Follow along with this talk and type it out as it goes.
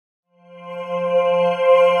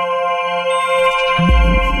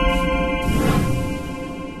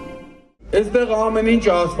այստեղ ամեն ինչ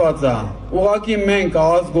ասված է, ուղղակի մենք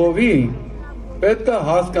ազգովի պետք է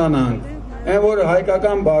հասկանանք, այն որ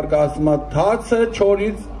հայկական բառը ասում է, թացը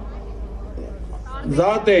չորից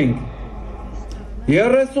զատենք։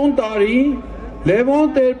 30 տարի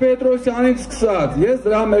Լևոն Տեր-Պետրոսյանից սկսած, ես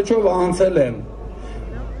դրա մեջով անցել եմ։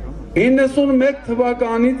 91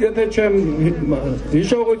 թվականից, եթե չեմ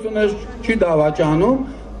հիշողություններ չի դավաճանում,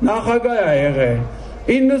 նախագահ է եղել։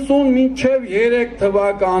 90 մինչև 3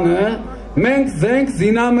 թվականը մենք զենք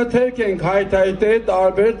զինամթերք ենք հայթայթել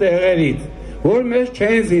տարբեր տեղերից, որ մեզ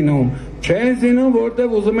չեն զինում,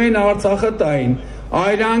 որտեղ ուզում էին Արցախը տային։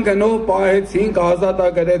 Այրան գնով պահեցինք,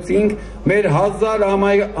 ազատագրեցինք մեր 1000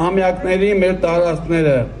 ամյակների մեր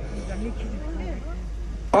տարածքները։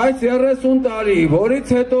 Այս 30 տարի,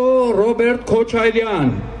 որից հետո Ռոբերտ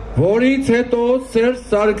Քոչարյան, որից հետո Սերժ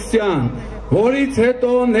Սարգսյան, որից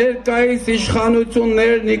հետո ներկայիս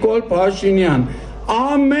իշխանություններ Նիկոլ Փաշինյան,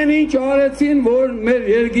 ամեն ինչ արեցին, որ մեր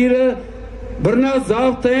երկիրը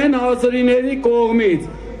բռնազավթեն ազրիների կողմից,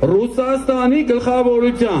 Ռուսաստանի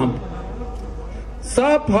գլխավորությամբ։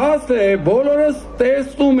 Սա փաստ է, բոլորս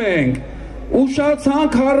տեսնում ենք,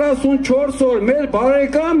 ուշացանք 44 օր, մեր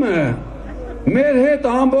բարեկամը, մեր հետ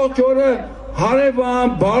ամբողջ օրը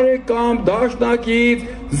հարևան, բարեկամ, դաշնակից,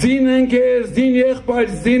 զինընկեր,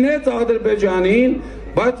 զինեղբայր զինեց Ադրբեջանին,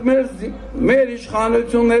 բայց մեր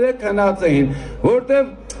իշխանությունները քնած էին, որտեղ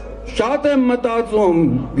շատ եմ մտածում,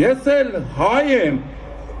 ես էլ հայ եմ,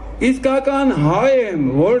 իսկական հայ եմ,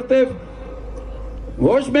 որտեղ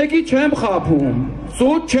ոչ մեկի չեմ խաբում,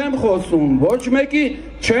 սուտ չեմ խոսում, ոչ մեկի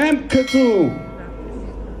չեմ քցում։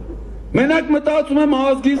 Մենակ մտածում եմ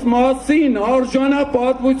ազգիս մասին,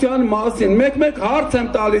 արժանապատվության մասին, մեկ հարց եմ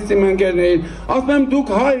տալիս իմ ընկերներին, ասում եմ դուք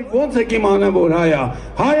հայ, ոնց եք իմանամ, որ հայ է։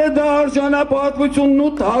 Հայը դա արժանապատվությունն ու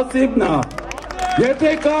թասիբն է։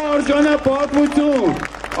 Եթե կա արժանապատվություն,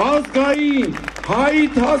 ազգային, հայի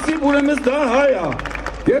թասիբ, ուրեմն դա հայ է։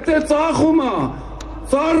 Եթե ծախում է,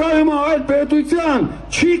 ծառայում է այլ պետության,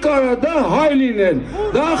 չի կարա դա հայ լինել,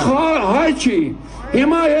 դա հայ չի։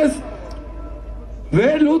 Հիմա ես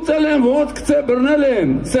վերլուծել եմ, ոնց գցե բռնել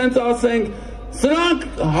եմ, սենց ասենք, սրանք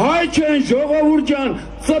հայ չեն, ժողովուրդ ջան,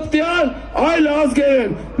 ծպտյալ այլ ազգեր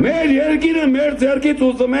են, մեր երկիրը մեր ձեռքից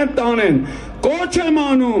ուզում են տանեն։ Կոչ եմ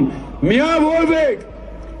անում, միավորվեք,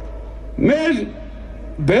 մեր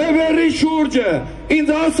Բևեռի շուրջը, ինձ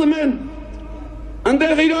ասում են,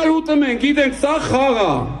 ընդեղ իրար ուտում ենք, գիտենք, սա խաղ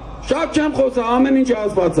է, շատ չեմ խոսա, ամեն ինչ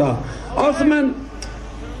ասված է, ասում են,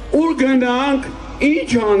 ուր գնանք,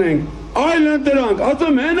 ինչ անենք, այլ ընտրանք,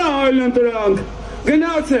 ասում հենա այլ ընտրանք,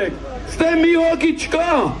 գնացեք, ստե մի հոգի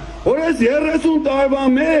չկա, որ ես 30 տարվա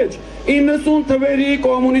մեջ, 90 թվերի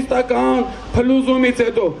կոմունիստական փլուզումից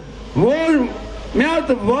հետո, որ մի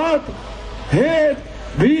հատ վատ, հետ,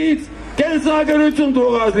 վից, կենսագրություն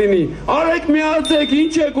թողած լինի, արեք միացեք,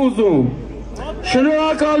 ինչ եք ուզում,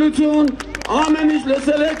 շնորհակալություն, ամեն ինչ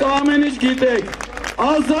լսել եք, ամեն ինչ գիտեք,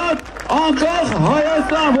 ազատ, անկախ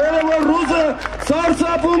Հայաստան, որը որ ռուսը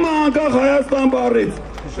սարսափում է անկախ Հայաստան բառից։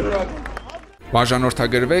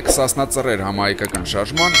 Բաժանորդագրվեք Սասնա Ծռեր համահայկական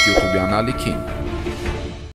շարժման YouTube ալիքին։